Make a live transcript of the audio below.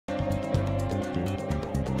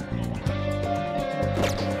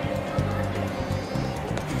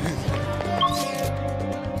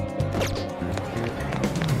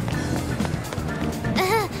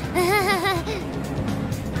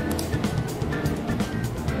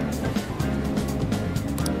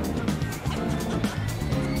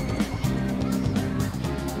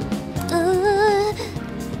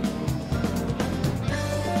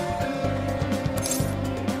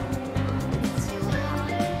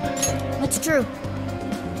That's true.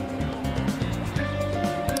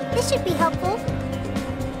 This should be helpful.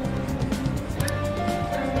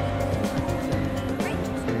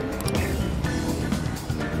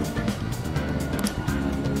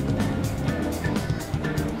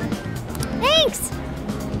 Thanks!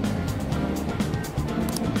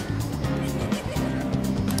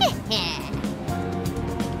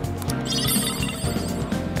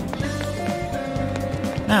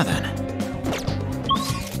 Now then.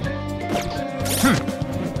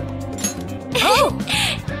 Oh!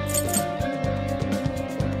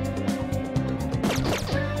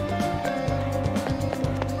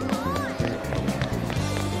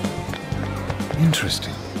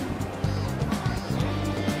 Interesting.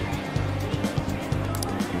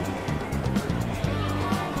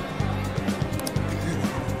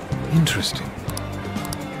 Interesting.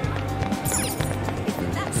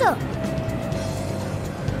 So,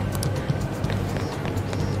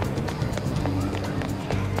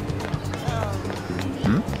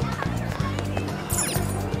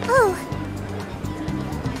 oh.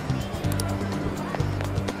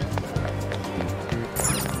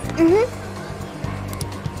 Mm-hmm.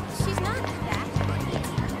 She's not that.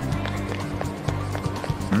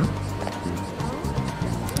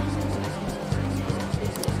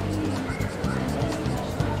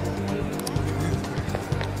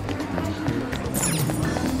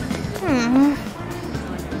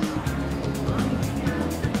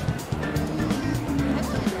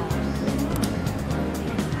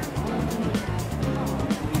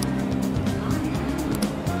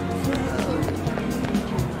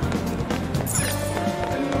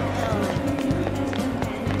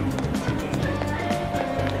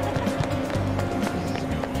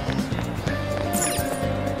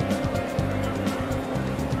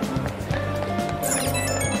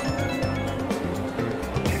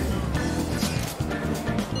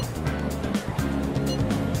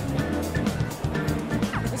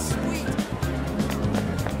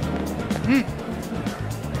 Hmm.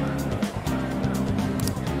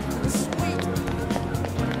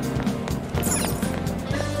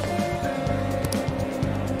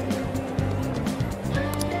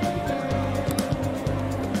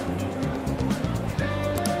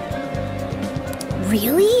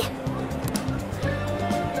 Really?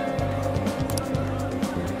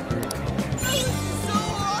 So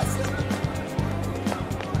awesome!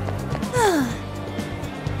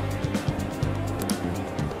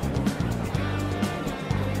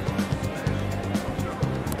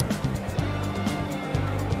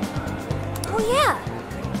 Oh yeah.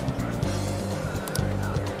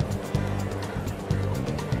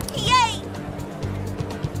 Yay!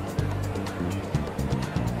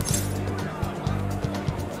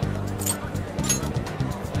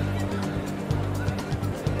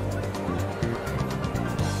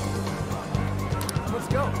 Let's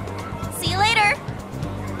go. See you later.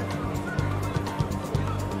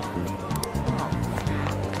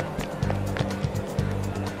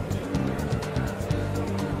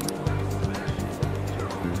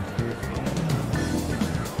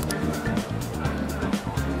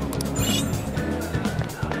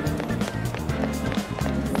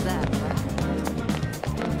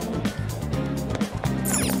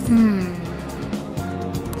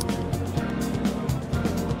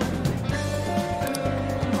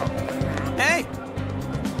 Hey!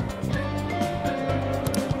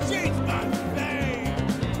 She's my thing!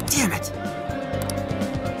 Damn it!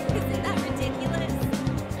 Isn't that ridiculous?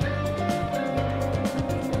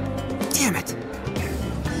 Damn it!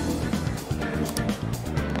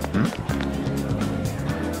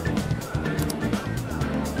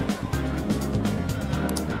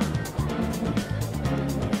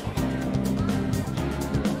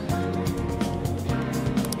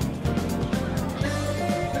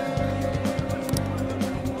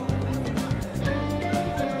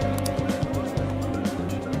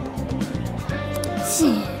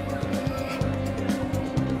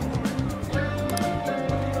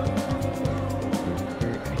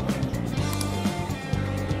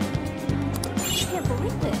 I can't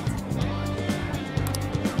believe it.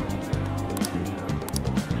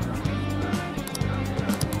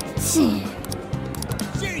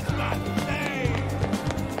 She's my thing!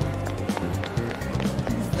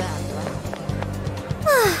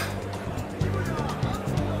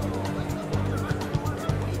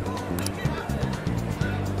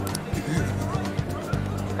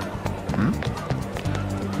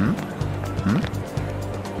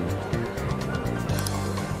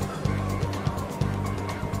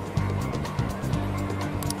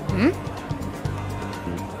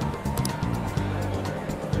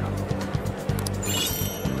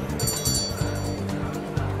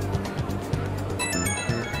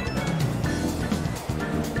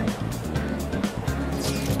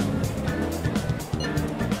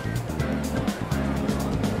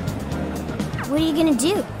 you gonna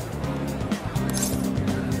do?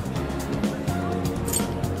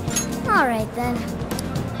 All right then.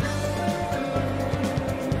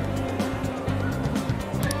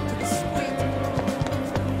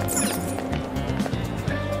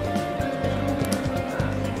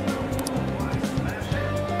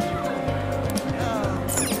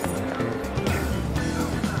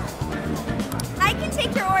 I can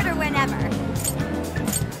take your order whenever.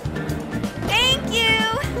 Thank you!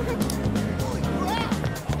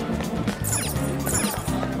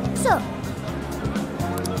 So.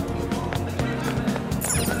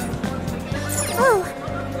 Oh.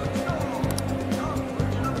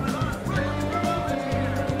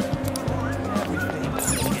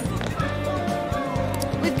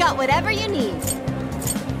 We've got whatever you need.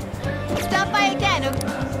 Stop by again,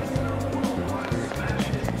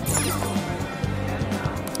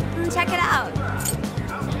 check it out.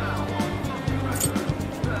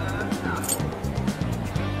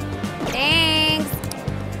 Thanks.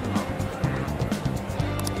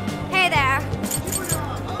 Hey there.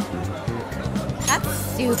 That's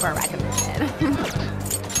super recommended.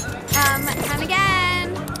 Come again.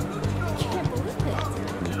 I can't believe it.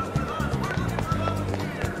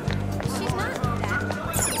 She's not that.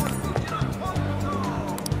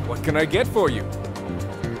 What can I get for you?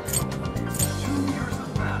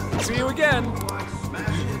 See you again.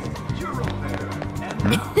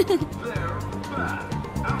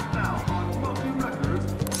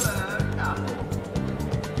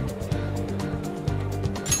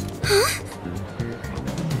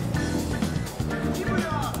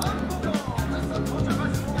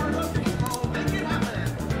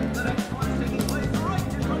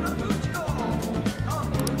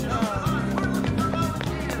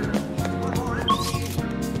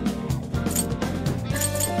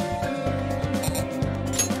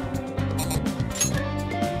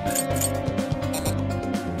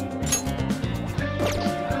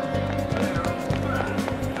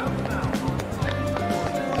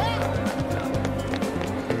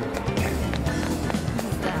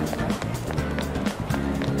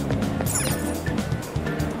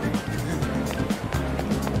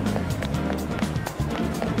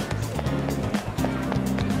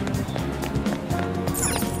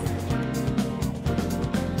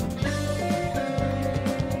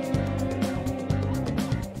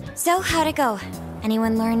 So, how'd it go?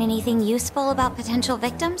 Anyone learn anything useful about potential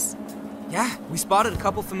victims? Yeah, we spotted a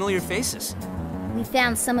couple familiar faces. We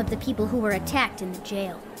found some of the people who were attacked in the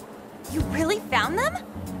jail. You really found them?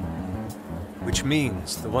 Which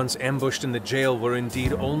means the ones ambushed in the jail were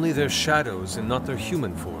indeed only their shadows and not their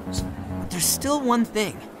human forms. But there's still one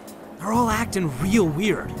thing. They're all acting real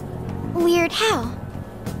weird. Weird how?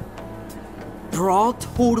 They're all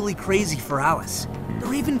totally crazy for Alice.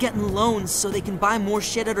 They're even getting loans so they can buy more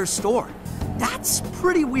shit at her store. That's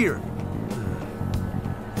pretty weird.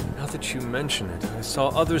 Now that you mention it, I saw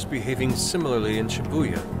others behaving similarly in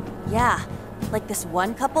Shibuya. Yeah, like this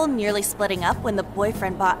one couple nearly splitting up when the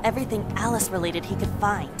boyfriend bought everything Alice-related he could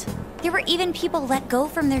find. There were even people let go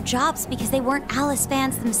from their jobs because they weren't Alice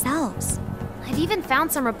fans themselves. I've even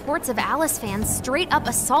found some reports of Alice fans straight up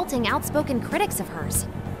assaulting outspoken critics of hers.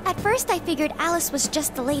 At first I figured Alice was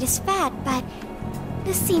just the latest fad, but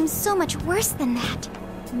this seems so much worse than that.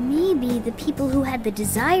 Maybe the people who had the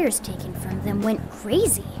desires taken from them went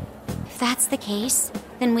crazy. If that's the case,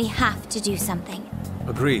 then we have to do something.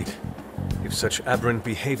 Agreed. If such aberrant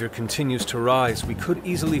behavior continues to rise, we could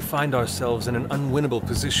easily find ourselves in an unwinnable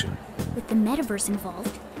position. With the metaverse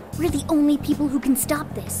involved, we're the only people who can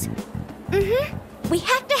stop this. We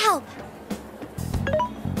have to help!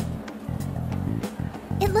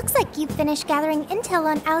 It looks like you've finished gathering intel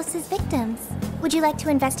on Alice's victims. Would you like to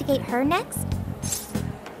investigate her next?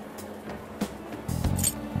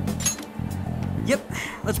 Yep,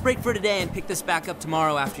 let's break for today and pick this back up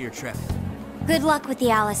tomorrow after your trip. Good luck with the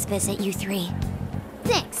Alice visit, you three.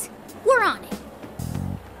 Thanks. We're on it.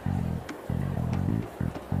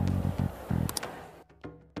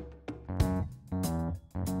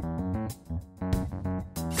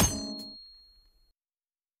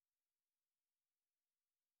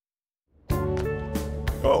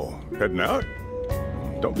 Oh, heading out?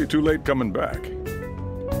 Don't be too late coming back.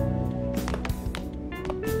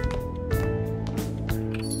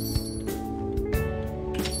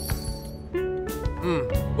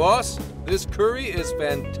 Boss, this curry is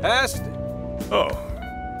fantastic. Oh,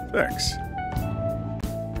 thanks.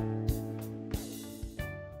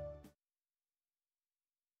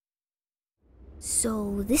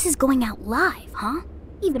 So this is going out live, huh?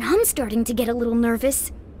 Even I'm starting to get a little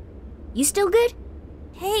nervous. You still good?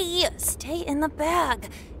 Hey, stay in the bag.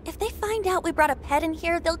 If they find out we brought a pet in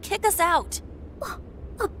here, they'll kick us out.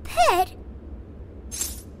 A pet?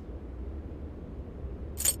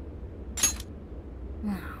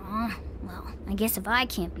 Aw, well, I guess if I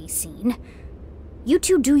can't be seen, you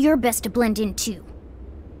two do your best to blend in too.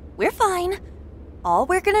 We're fine. All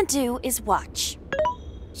we're gonna do is watch.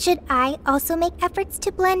 Should I also make efforts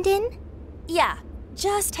to blend in? Yeah,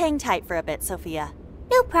 just hang tight for a bit, Sophia.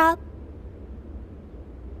 No prob.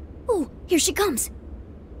 Oh, here she comes.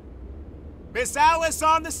 Miss Alice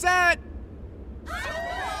on the set!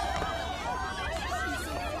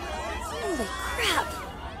 Holy crap!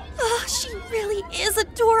 Oh, she really is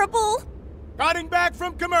adorable! Cutting back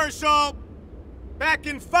from commercial! Back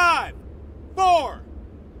in 5, 4,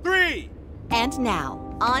 3... And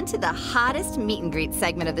now, on to the hottest meet and greet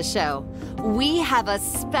segment of the show. We have a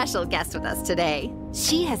special guest with us today.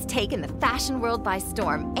 She has taken the fashion world by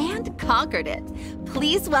storm and conquered it.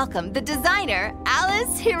 Please welcome the designer,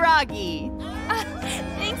 Alice Hiragi.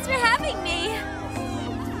 Thanks for having me!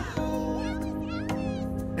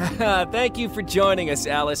 Thank you for joining us,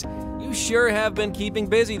 Alice. You sure have been keeping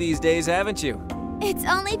busy these days, haven't you? It's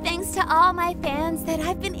only thanks to all my fans that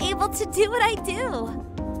I've been able to do what I do.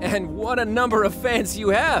 And what a number of fans you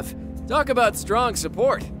have! Talk about strong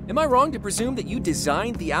support. Am I wrong to presume that you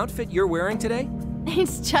designed the outfit you're wearing today?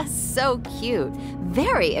 It's just so cute.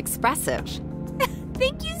 Very expressive.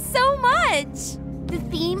 Thank you so much! The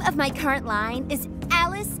theme of my current line is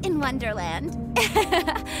Alice in Wonderland.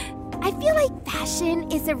 I feel like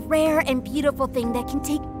fashion is a rare and beautiful thing that can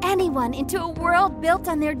take anyone into a world built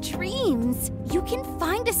on their dreams. You can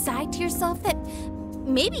find a side to yourself that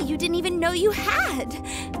maybe you didn't even know you had.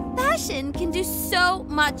 Fashion can do so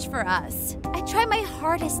much for us. I try my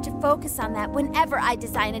hardest to focus on that whenever I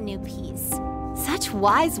design a new piece. Such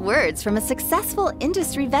wise words from a successful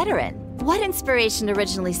industry veteran. What inspiration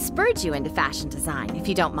originally spurred you into fashion design, if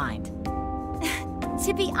you don't mind?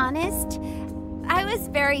 To be honest, I was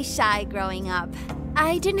very shy growing up.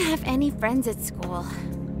 I didn't have any friends at school.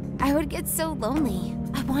 I would get so lonely.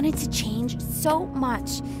 I wanted to change so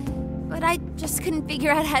much, but I just couldn't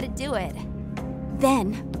figure out how to do it.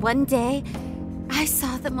 Then, one day, I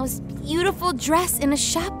saw the most beautiful dress in a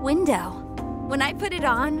shop window. When I put it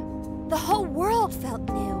on, the whole world felt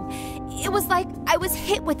new. It was like I was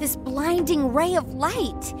hit with this blinding ray of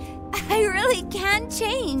light. I really can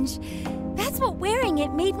change. That's what wearing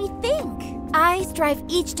it made me think. I strive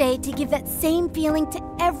each day to give that same feeling to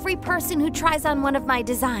every person who tries on one of my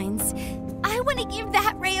designs. I want to give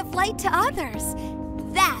that ray of light to others.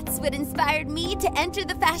 That's what inspired me to enter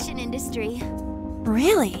the fashion industry.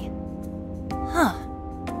 Really? Huh.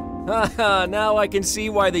 Haha, now I can see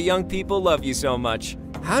why the young people love you so much.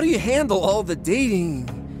 How do you handle all the dating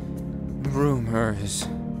rumors?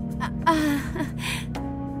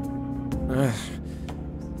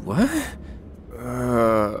 What?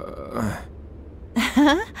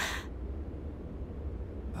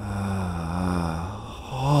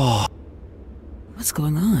 What's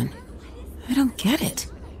going on? I don't get it.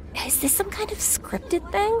 Is this some kind of scripted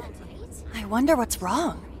thing? I wonder what's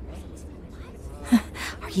wrong.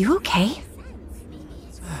 Are you okay?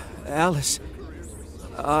 Alice,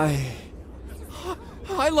 I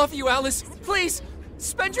love you, Alice. Please,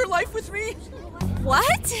 spend your life with me.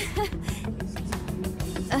 What?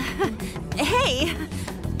 Hey,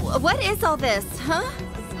 what is all this, huh?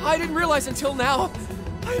 I didn't realize until now.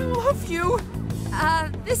 I love you.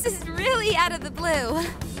 This is really out of the blue.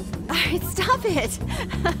 All right, stop it.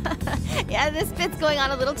 Yeah, this bit's going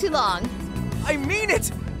on a little too long. I mean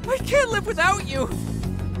it. I can't live without you.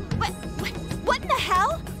 What in the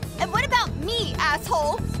hell? And what about me,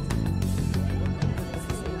 asshole?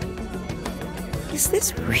 Is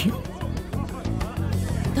this real?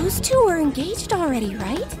 Those two were engaged already,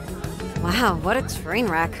 right? Wow, what a train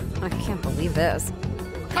wreck. I can't believe this.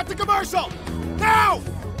 Cut the commercial! Now!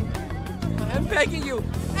 I'm begging you,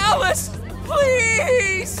 Alice,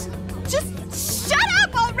 please! Just shut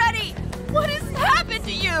up already! What has happened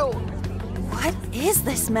to you? What is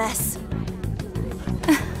this mess?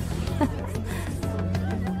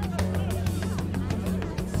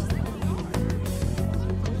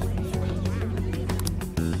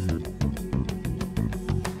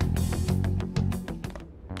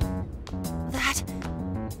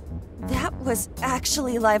 That was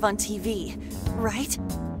actually live on TV, right?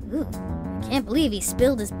 Ooh, I can't believe he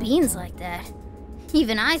spilled his beans like that.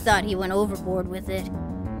 Even I thought he went overboard with it.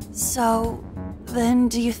 So, then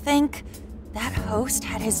do you think that host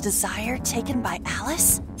had his desire taken by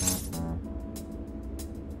Alice?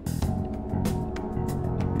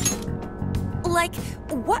 Like,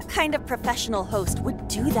 what kind of professional host would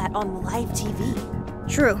do that on live TV?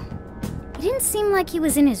 True. It didn't seem like he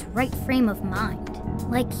was in his right frame of mind.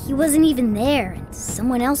 Like he wasn't even there and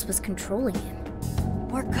someone else was controlling him.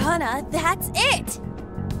 Morgana, that's it!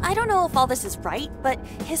 I don't know if all this is right, but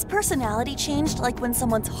his personality changed like when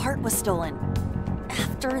someone's heart was stolen.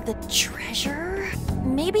 After the treasure?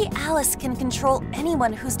 Maybe Alice can control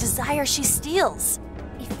anyone whose desire she steals.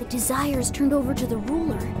 If the desire is turned over to the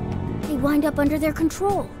ruler, they wind up under their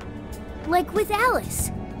control. Like with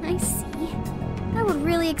Alice. I see. That would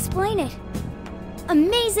really explain it.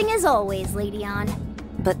 Amazing as always, Lady Ann.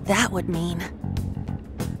 But that would mean...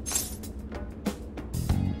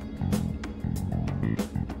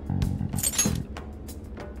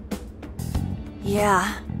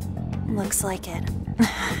 Yeah, looks like it.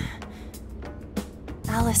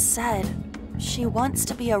 Alice said she wants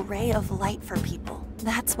to be a ray of light for people.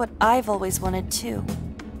 That's what I've always wanted too.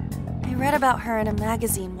 I read about her in a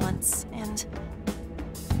magazine once, and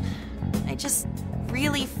I just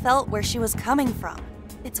really felt where she was coming from.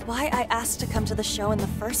 It's why I asked to come to the show in the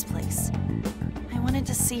first place. I wanted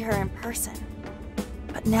to see her in person.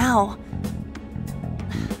 But now,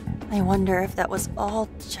 I wonder if that was all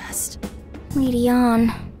just... Lady Ann.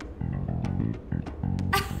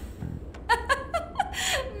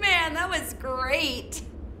 Man, that was great.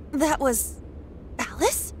 That was...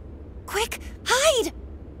 Alice? Quick, hide!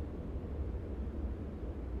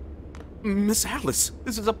 Miss Alice,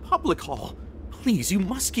 this is a public hall. Please, you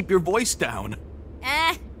must keep your voice down.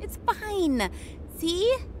 It's fine.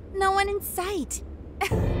 See? No one in sight.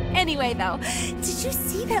 Anyway, though, did you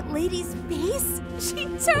see that lady's face? She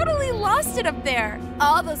totally lost it up there.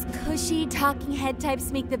 All those cushy, talking head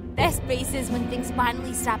types make the best faces when things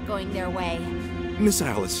finally stop going their way. Miss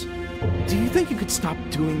Alice, do you think you could stop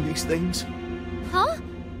doing these things? Huh?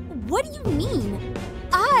 What do you mean?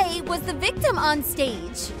 I was the victim on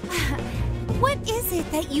stage. What is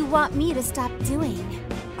it that you want me to stop doing?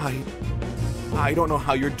 I don't know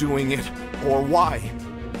how you're doing it, or why,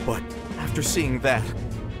 but after seeing that,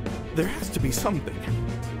 there has to be something.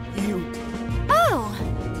 Oh,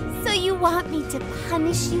 so you want me to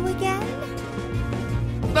punish you again?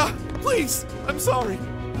 No, please, I'm sorry.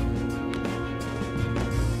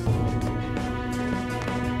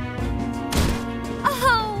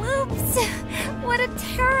 Oh, oops. What a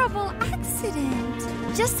terrible accident.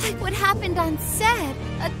 Just like what happened on set.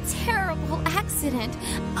 A terrible accident.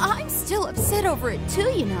 I'm still upset over it too,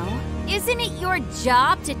 you know. Isn't it your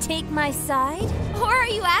job to take my side? Or are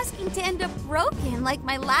you asking to end up broken like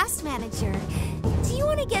my last manager? Do you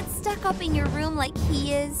want to get stuck up in your room like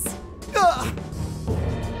he is? Well,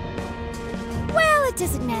 it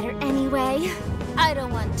doesn't matter anyway. I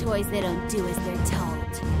don't want toys that don't do as they're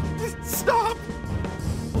told. Stop!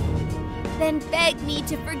 Then beg me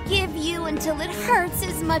to forgive you until it hurts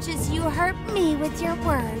as much as you hurt me with your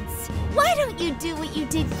words. Why don't you do what you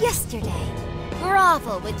did yesterday?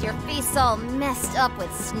 Grovel with your face all messed up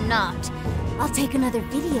with snot. I'll take another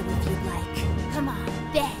video if you'd like. Come on,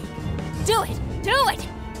 beg. Do it! Do it!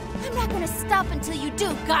 I'm not gonna stop until you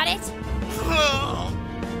do, got it?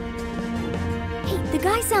 Hey, the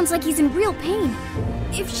guy sounds like he's in real pain.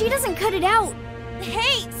 If she doesn't cut it out...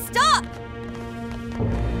 Hey, stop!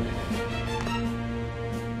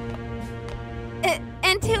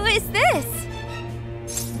 And who is this?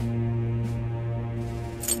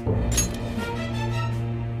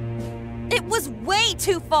 It was way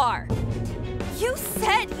too far! You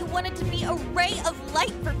said you wanted to be a ray of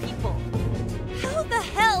light for people. How the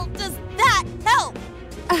hell does that help?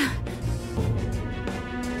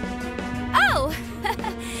 Oh!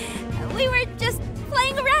 We were just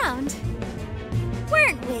playing around,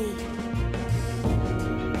 weren't we?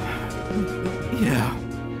 Yeah.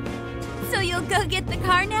 So you'll go get the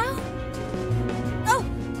car now? Oh,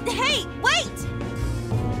 hey, wait!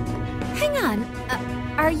 Hang on,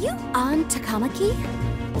 are you on Takamaki?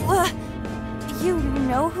 You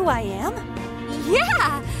know who I am?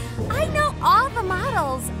 Yeah! I know all the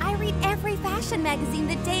models. I read every fashion magazine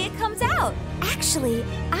the day it comes out. Actually,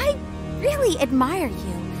 I really admire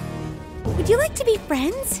you. Would you like to be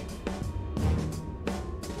friends?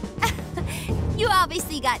 You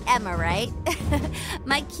obviously got Emma, right?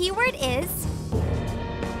 My keyword is...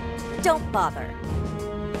 Don't bother.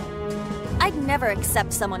 I'd never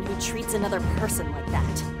accept someone who treats another person like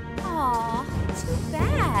that. Aw, too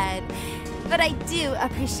bad. But I do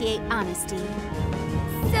appreciate honesty.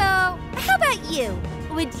 So, how about you?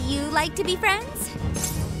 Would you like to be friends?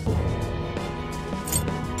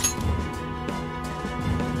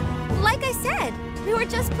 Like I said, we were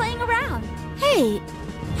just playing around. Hey,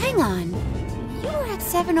 hang on. You were at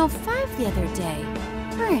 7:05 the other day,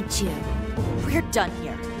 weren't you? We're done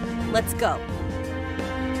here. Let's go.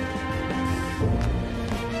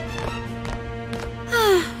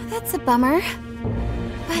 That's a bummer.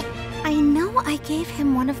 I know I gave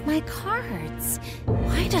him one of my cards.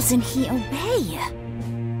 Why doesn't he obey?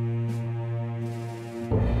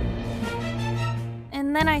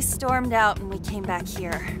 And then I stormed out and we came back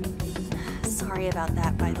here. Sorry about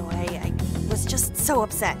that, by the way. I was just so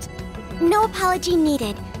upset. No apology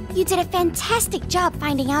needed. You did a fantastic job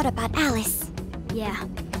finding out about Alice. Yeah,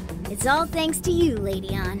 it's all thanks to you, Lady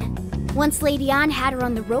Ann. Once Lady Ann had her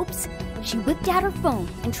on the ropes, she whipped out her phone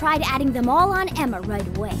and tried adding them all on Emma right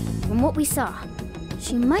away. From what we saw,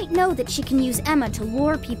 she might know that she can use Emma to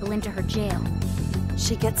lure people into her jail.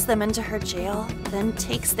 She gets them into her jail, then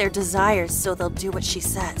takes their desires so they'll do what she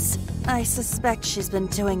says. I suspect she's been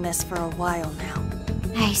doing this for a while now.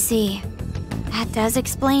 I see. That does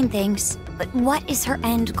explain things. But what is her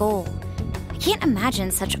end goal? I can't imagine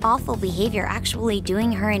such awful behavior actually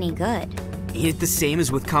doing her any good. Ain't it the same as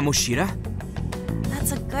with Kamoshida?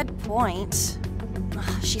 That's a good point.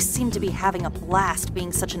 She seemed to be having a blast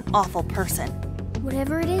being such an awful person.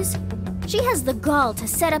 Whatever it is, she has the gall to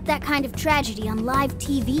set up that kind of tragedy on live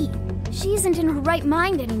TV. She isn't in her right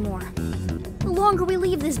mind anymore. The longer we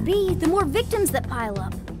leave this be, the more victims that pile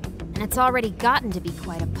up. And it's already gotten to be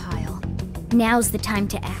quite a pile. Now's the time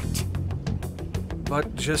to act.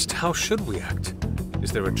 But just how should we act?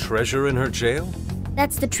 Is there a treasure in her jail?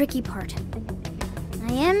 That's the tricky part.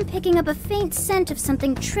 I am picking up a faint scent of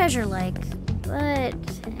something treasure-like, but...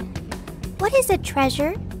 What is a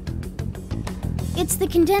treasure? It's the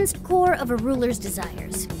condensed core of a ruler's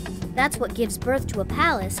desires. That's what gives birth to a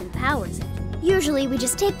palace and powers it. Usually we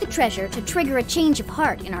just take the treasure to trigger a change of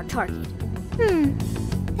heart in our target.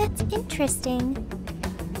 That's interesting.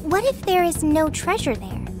 What if there is no treasure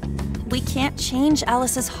there? We can't change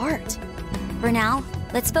Alice's heart. For now,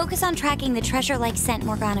 let's focus on tracking the treasure-like scent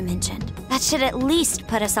Morgana mentioned. That should at least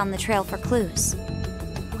put us on the trail for clues.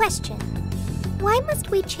 Question. Why must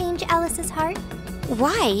we change Alice's heart?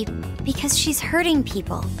 Why? Because she's hurting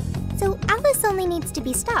people. So Alice only needs to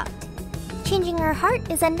be stopped. Changing her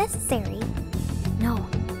heart is unnecessary. No,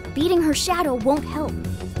 beating her shadow won't help.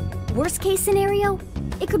 Worst case scenario,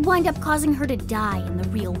 it could wind up causing her to die in the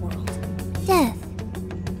real world. Death.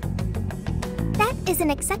 That is an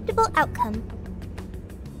acceptable outcome.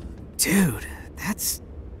 Dude, that's...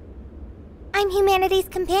 I'm humanity's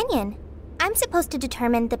companion. I'm supposed to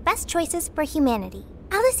determine the best choices for humanity.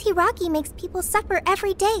 Alice Hiragi makes people suffer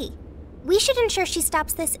every day. We should ensure she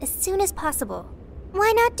stops this as soon as possible.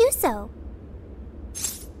 Why not do so?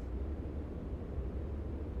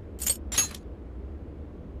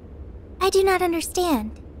 I do not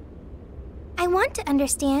understand. I want to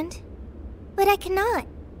understand, but I cannot.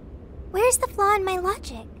 Where's the flaw in my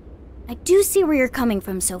logic? I do see where you're coming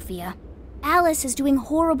from, Sophia. Alice is doing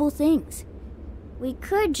horrible things. We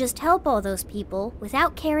could just help all those people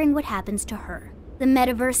without caring what happens to her. The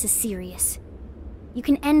metaverse is serious. You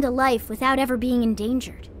can end a life without ever being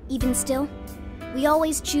endangered. Even still, we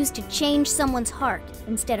always choose to change someone's heart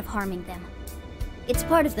instead of harming them. It's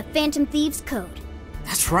part of the Phantom Thieves Code.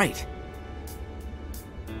 That's right.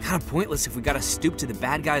 Kinda pointless if we gotta stoop to the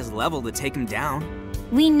bad guy's level to take him down.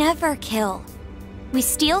 We never kill. We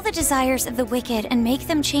steal the desires of the wicked and make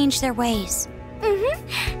them change their ways.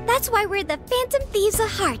 That's why we're the Phantom Thieves of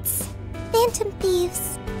Hearts. Phantom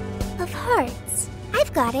Thieves of Hearts.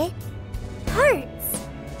 I've got it. Hearts.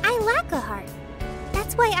 I lack a heart.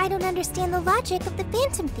 That's why I don't understand the logic of the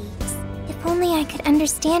Phantom Thieves. If only I could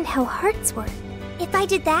understand how hearts work. If I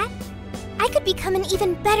did that, I could become an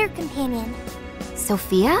even better companion.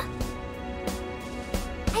 Sophia?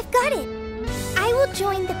 I've got it. I will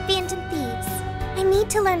join the Phantom Thieves. I need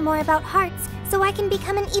to learn more about hearts so I can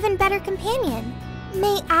become an even better companion.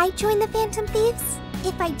 May I join the Phantom Thieves?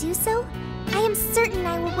 If I do so, I am certain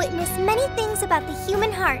I will witness many things about the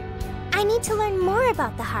human heart. I need to learn more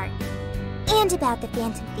about the heart and about the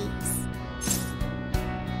Phantom Thieves.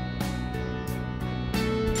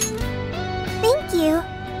 Thank you.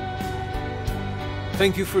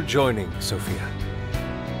 Thank you for joining, Sophia.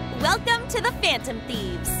 Welcome to the Phantom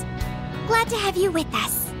Thieves. Glad to have you with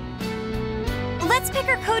us. Let's pick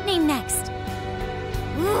our codename next.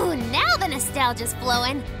 Ooh, now the nostalgia's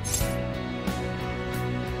flowing.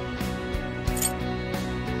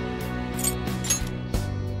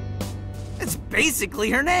 It's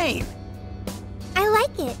basically her name. I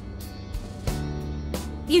like it.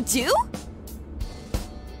 You do?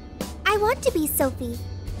 I want to be Sophie.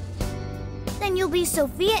 Then you'll be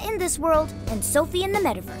Sophia in this world and Sophie in the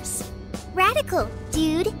metaverse. Radical,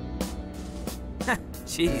 dude.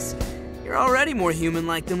 Jeez, you're already more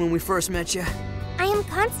human-like than when we first met you. I am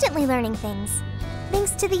constantly learning things,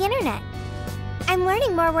 thanks to the internet. I'm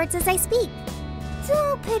learning more words as I speak.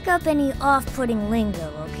 Don't pick up any off-putting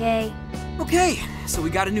lingo, okay? Okay, So we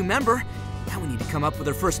got a new member. Now we need to come up with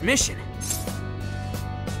our first mission.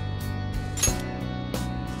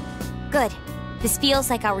 Good. This feels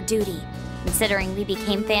like our duty, considering we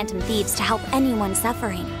became Phantom Thieves to help anyone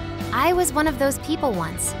suffering. I was one of those people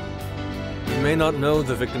once. You may not know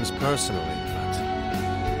the victims personally,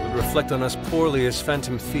 but it would reflect on us poorly as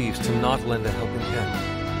Phantom Thieves to not lend a helping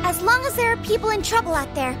hand. As long as there are people in trouble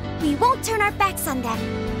out there, we won't turn our backs on them.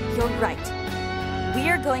 You're right.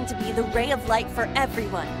 We're going to be the ray of light for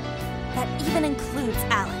everyone. That even includes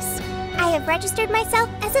Alice. I have registered myself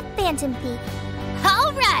as a Phantom Thief.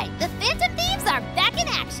 All right, the Phantom Thieves are back in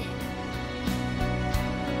action.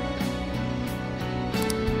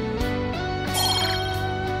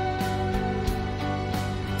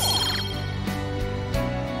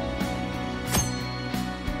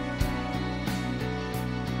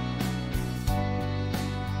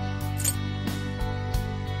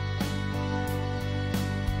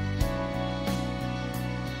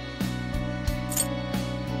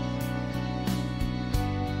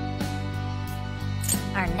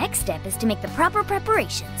 Our next step is to make the proper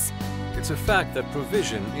preparations. It's a fact that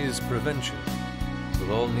provision is prevention.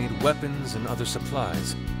 We'll all need weapons and other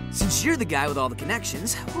supplies. Since you're the guy with all the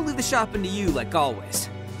connections, we'll leave the shopping to you like always.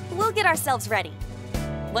 We'll get ourselves ready.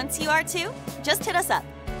 Once you are too, just hit us up.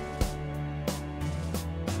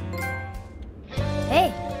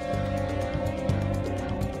 Hey.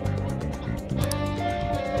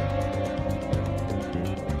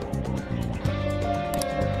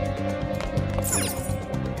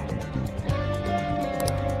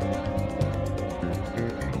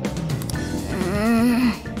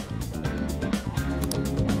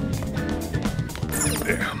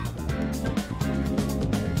 Damn.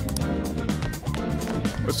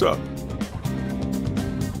 What's up?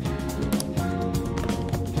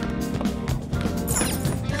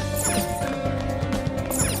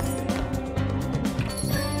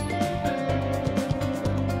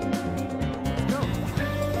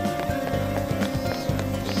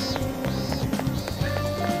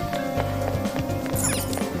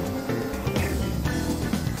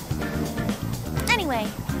 Anyway.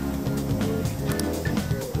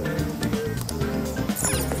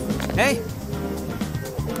 Hey.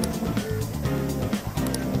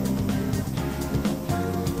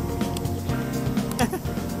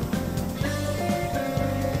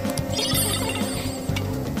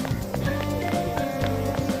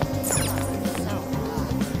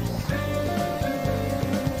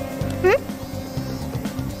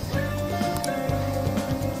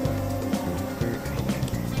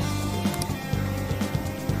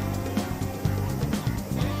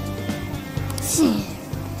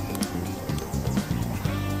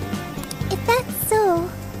 If that's so...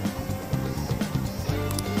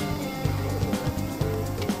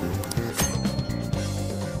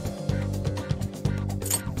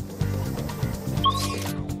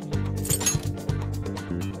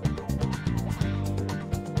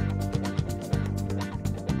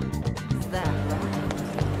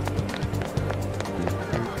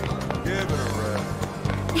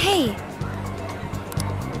 Hey.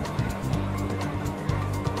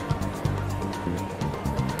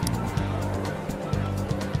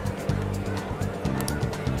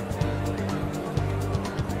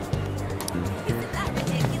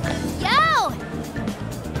 Yo!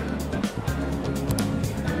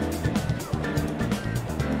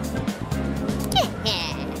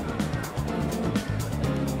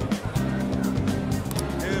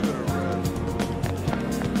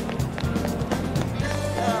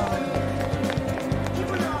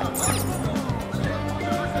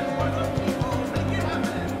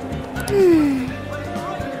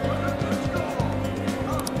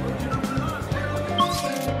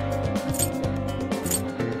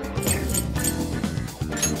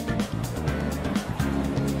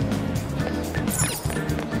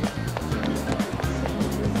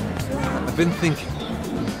 I've been thinking.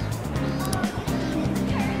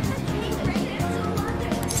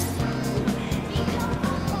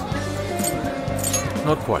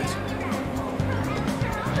 Not quite.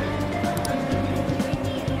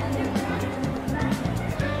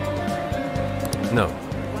 No.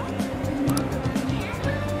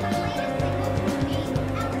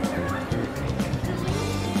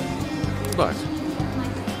 But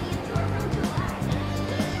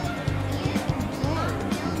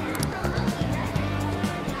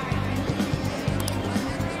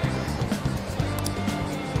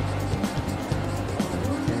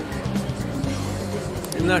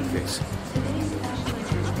in that case,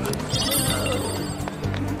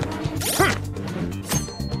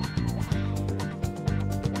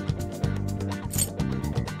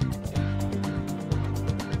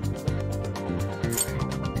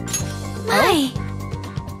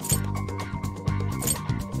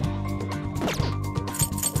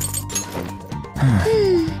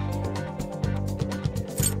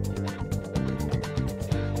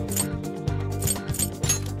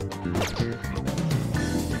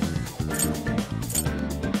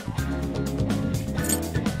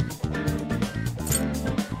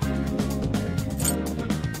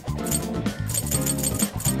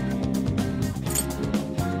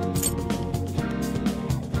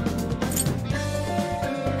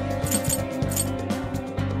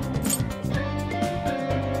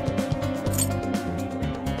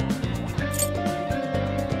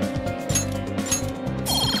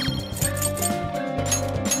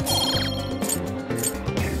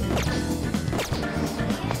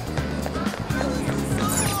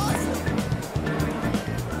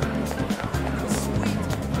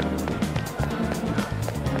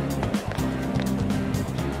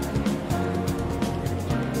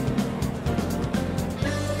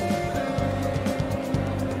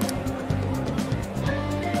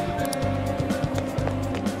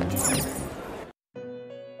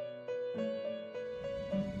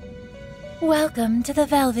 Welcome to the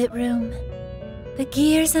Velvet Room. The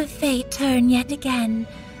gears of fate turn yet again,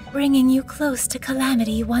 bringing you close to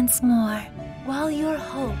calamity once more. While your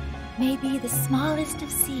hope may be the smallest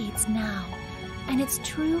of seeds now, and its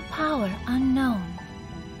true power unknown,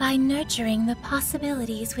 by nurturing the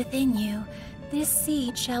possibilities within you, this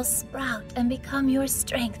seed shall sprout and become your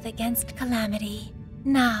strength against calamity.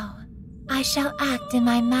 Now, I shall act in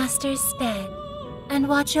my master's stead, and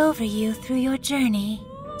watch over you through your journey.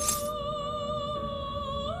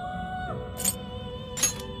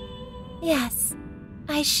 Yes,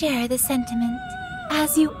 I share the sentiment.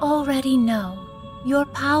 As you already know, your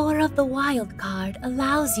power of the wild card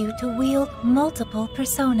allows you to wield multiple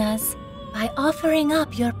personas. By offering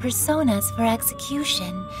up your personas for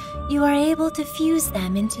execution, you are able to fuse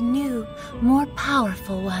them into new, more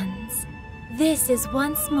powerful ones. This is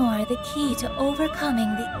once more the key to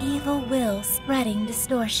overcoming the evil will spreading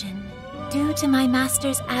distortion. Due to my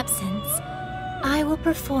master's absence, I will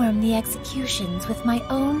perform the executions with my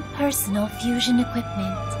own personal fusion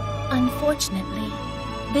equipment. Unfortunately,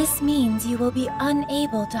 this means you will be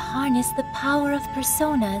unable to harness the power of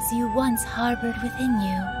personas you once harbored within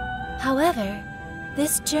you. However,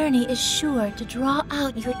 this journey is sure to draw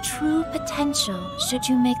out your true potential should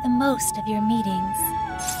you make the most of your meetings.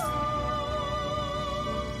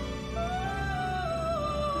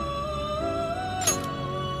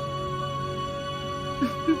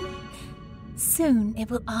 Soon it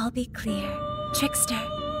will all be clear. Trickster,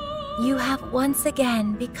 you have once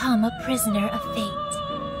again become a prisoner of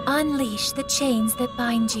fate. Unleash the chains that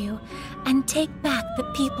bind you, and take back the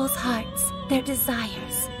people's hearts, their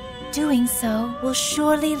desires. Doing so will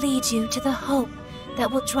surely lead you to the hope that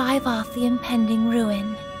will drive off the impending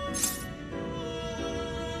ruin.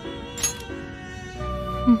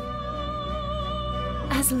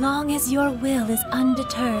 As long as your will is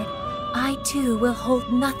undeterred, I too will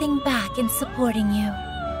hold nothing back in supporting you.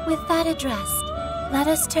 With that addressed, let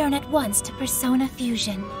us turn at once to Persona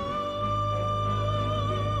Fusion.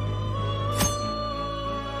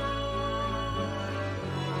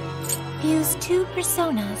 Fuse 2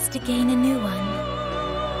 personas to gain a new one.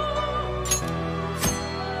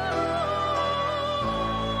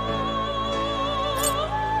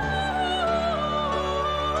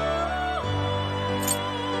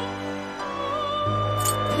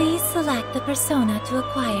 Please select the persona to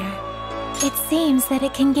acquire. It seems that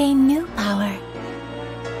it can gain new power.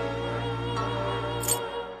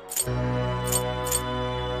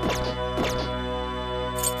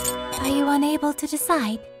 Are you unable to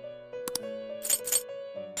decide?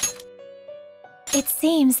 It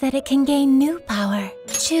seems that it can gain new power.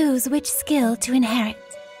 Choose which skill to inherit.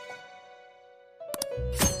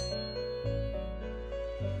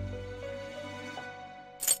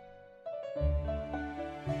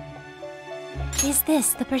 Is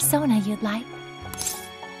this the persona you'd like?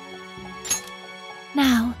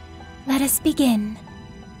 Now, let us begin.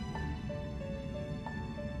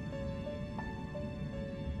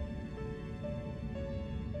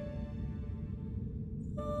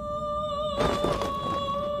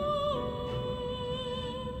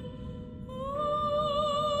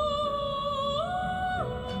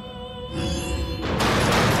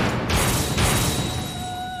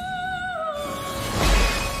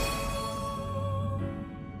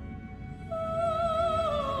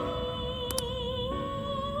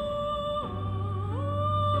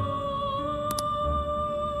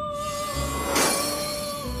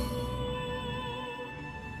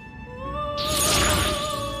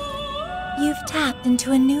 You've tapped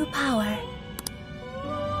into a new power.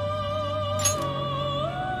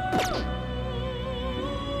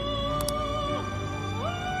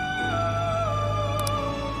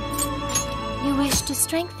 wish to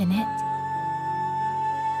strengthen it?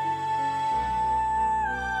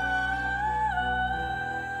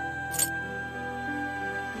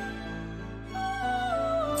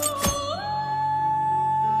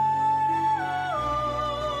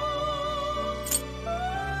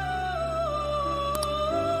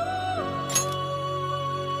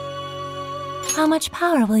 How much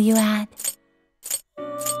power will you add?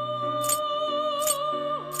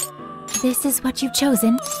 This is what you've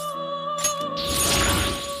chosen.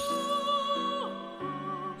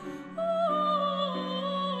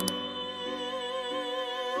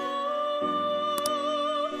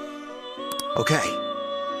 Okay.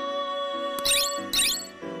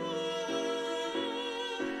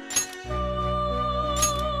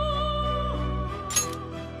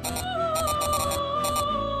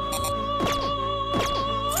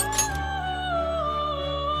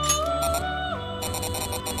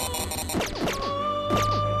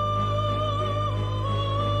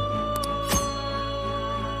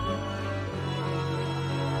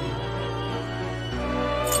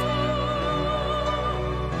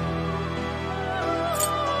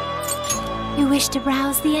 You wish to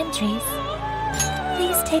browse the entries?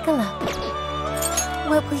 Please take a look.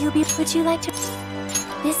 What will you be? Would you like to?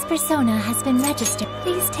 This persona has been registered.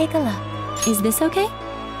 Please take a look. Is this okay?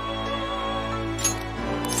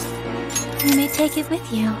 You may take it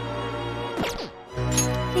with you.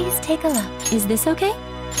 Please take a look. Is this okay?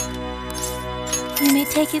 You may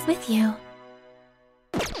take it with you.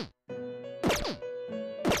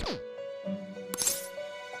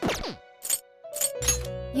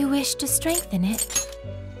 You wish to strengthen it?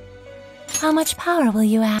 How much power will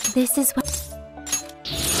you add? This is what...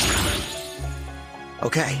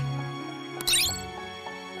 Okay.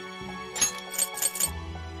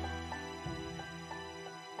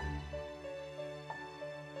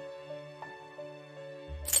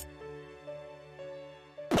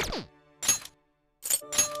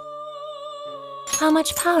 How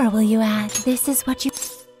much power will you add? This is what you...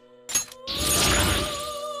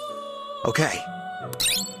 Okay.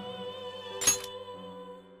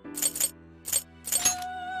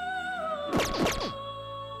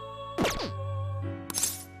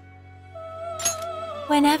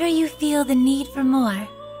 Whenever you feel the need for more,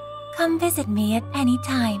 come visit me at any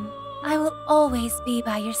time. I will always be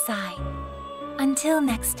by your side. Until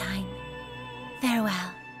next time,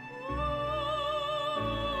 farewell.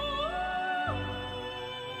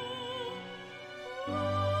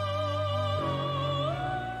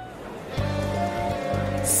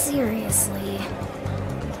 Seriously.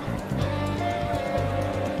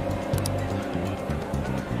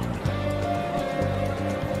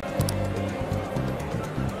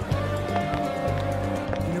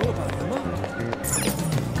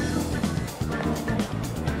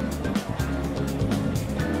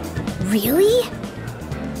 Really?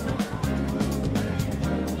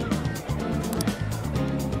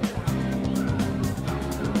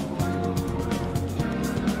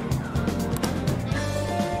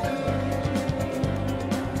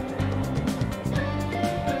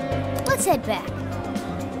 Let's head back.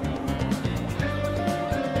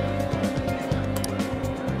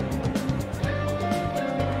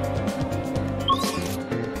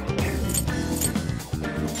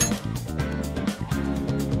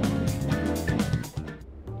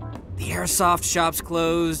 Airsoft shop's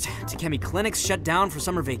closed. Takemi Clinic's shut down for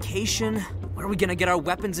summer vacation. Where are we gonna get our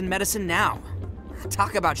weapons and medicine now?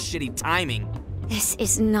 Talk about shitty timing. This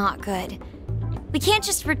is not good. We can't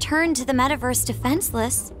just return to the metaverse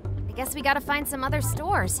defenseless. I guess we gotta find some other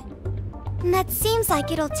stores. And that seems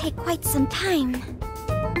like it'll take quite some time.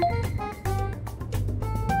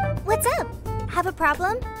 What's up? Have a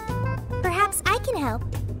problem? Perhaps I can help.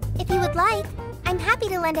 If you would like, I'm happy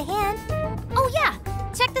to lend a hand. Oh yeah!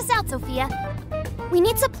 Check this out, Sophia. We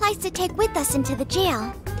need supplies to take with us into the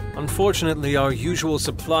jail. Unfortunately, our usual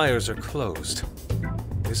suppliers are closed.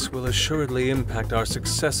 This will assuredly impact our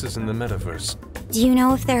successes in the metaverse. Do you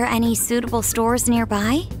know if there are any suitable stores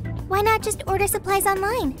nearby? Why not just order supplies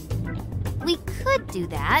online? We could do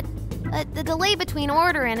that, but the delay between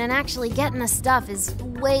ordering and actually getting the stuff is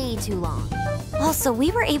way too long. Also,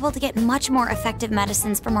 we were able to get much more effective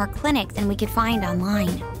medicines from our clinic than we could find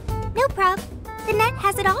online. No prob. The net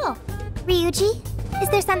has it all. Ryuji, is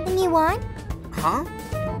there something you want? Huh?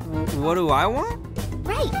 What do I want?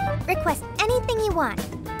 Right. Request anything you want.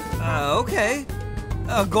 Okay.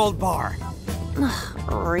 A gold bar.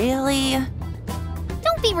 Really?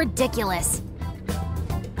 Don't be ridiculous.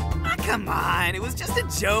 Come on, it was just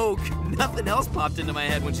a joke. Nothing else popped into my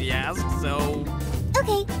head when she asked, so...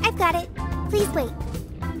 Okay, I've got it. Please wait.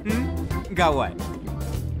 Got what?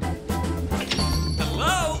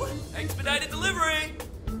 Hello? Expedite expedited delivery!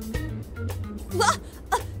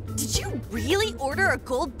 Did you really order a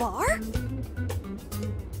gold bar?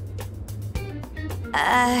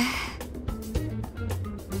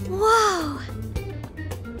 Whoa.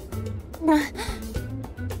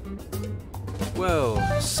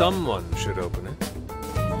 Well, someone should open it.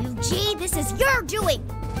 UG, this is your doing!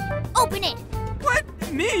 Open it! What?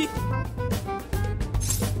 Me?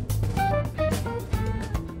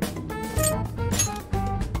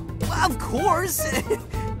 Of course!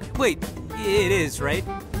 Wait, it is, right?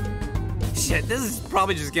 Shit, this is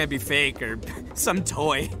probably just gonna be fake or some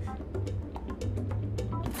toy.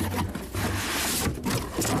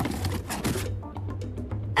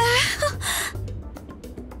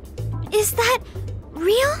 Is that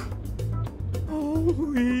real?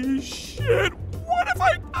 Holy shit, what have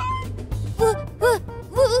I done?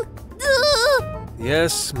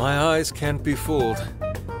 Yes, my eyes can't be fooled.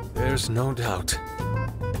 There's no doubt.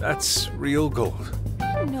 That's real gold.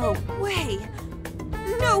 No way.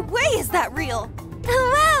 No way is that real.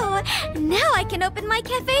 Wow! Now I can open my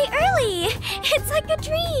cafe early! It's like a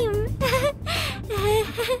dream!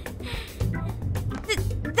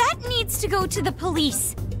 That needs to go to the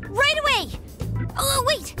police! Right away! Oh,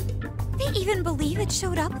 wait! They even believe it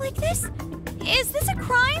showed up like this? Is this a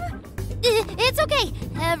crime? It's okay,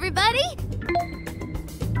 everybody!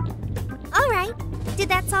 Alright, did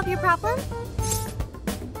that solve your problem?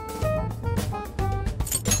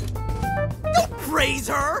 Don't praise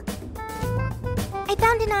her! I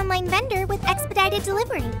found an online vendor with expedited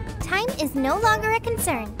delivery. Time is no longer a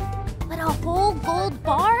concern. But a whole gold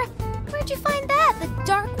bar? Where'd you find that? The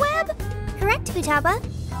dark web? Correct, Futaba.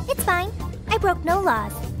 It's fine. I broke no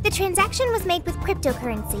laws. The transaction was made with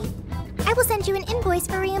cryptocurrency. I will send you an invoice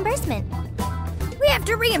for reimbursement. We have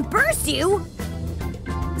to reimburse you?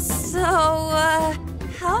 So,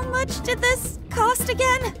 how much did this cost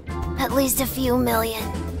again? At least a few million.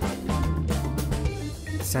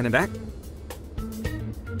 Send it back?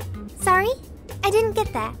 Sorry? I didn't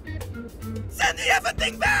get that. Send the effing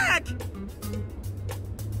thing back!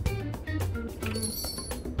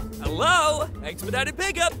 Hello? Expedited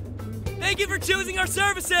pickup! Thank you for choosing our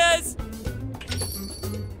services!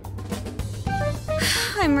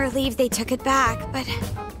 I'm relieved they took it back, but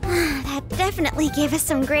that definitely gave us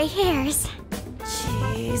some gray hairs.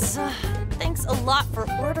 Jeez. Thanks a lot for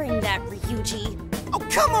ordering that, Ryuji. Oh,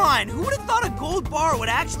 come on! Who would have thought a gold bar would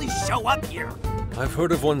actually show up here? I've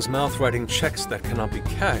heard of one's mouth writing checks that cannot be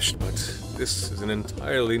cashed, but this is an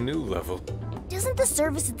entirely new level. Doesn't the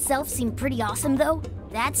service itself seem pretty awesome, though?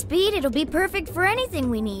 That speed, it'll be perfect for anything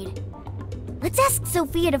we need. Let's ask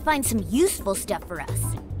Sophia to find some useful stuff for us.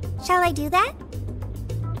 Shall I do that?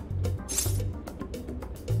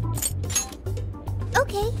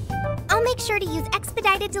 Okay. I'll make sure to use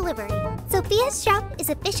expedited delivery. Sophia's shop is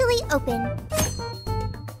officially open.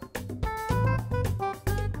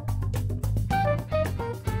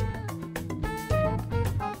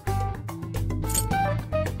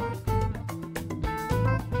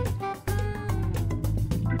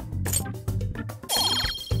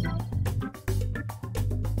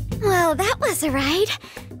 Well, that was a ride.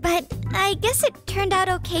 But I guess it turned out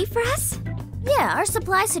okay for us? Yeah, our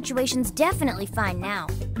supply situation's definitely fine now.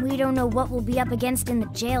 We don't know what we'll be up against in the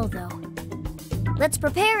jail, though. Let's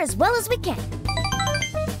prepare as well as we can.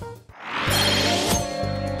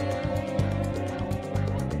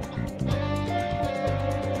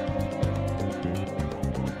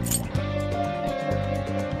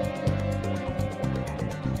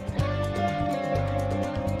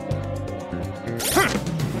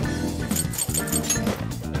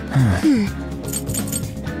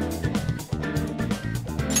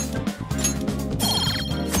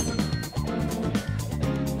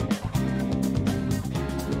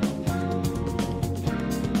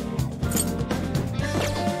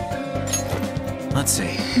 Let's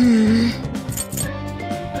see.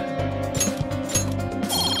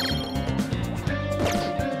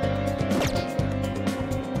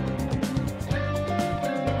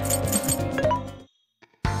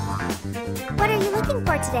 What are you looking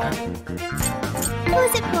for today? Who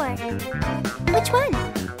is it for? Which one?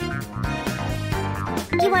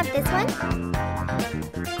 Do you want this one?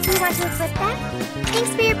 Do you want to equip that?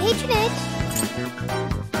 Thanks for your patronage.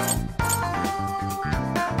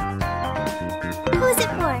 Who is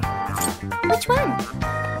it for? Which one?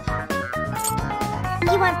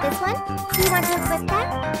 You want this one? Do you want to equip that?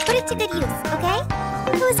 Put it to good use, okay?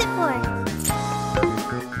 Who is it for?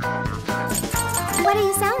 What are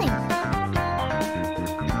you selling?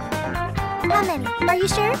 How many? Are you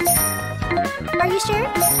sure? Are you sure?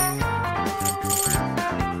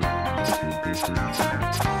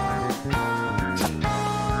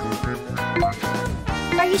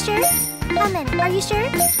 sure? How many? Are you sure?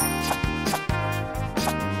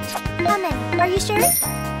 How many? Are you sure?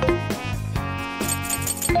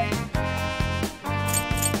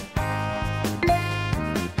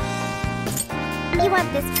 You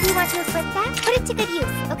want this? You want to equip that? Put it to good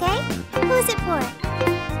use, okay? Who is it for?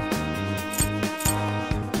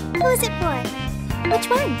 Who is it for? Which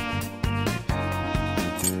one?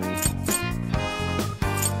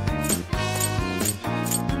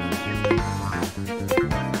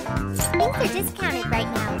 Things are discounted right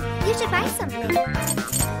now. You should buy something.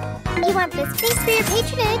 You want this? Thanks for your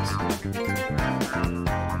patronage.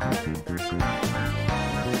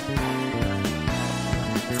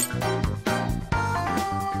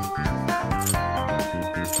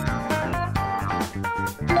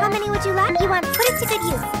 How many would you like? You want put it to good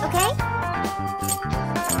use, okay?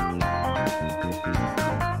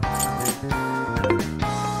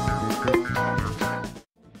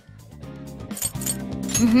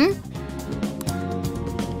 Mm-hmm.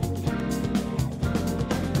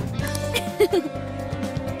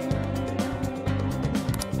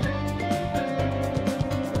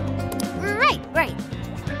 Right.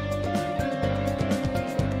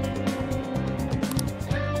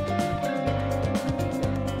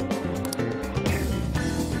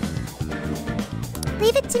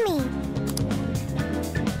 Leave it to me.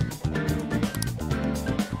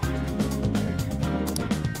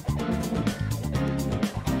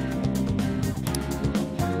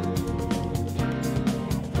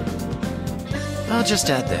 I'll just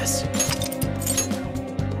add this.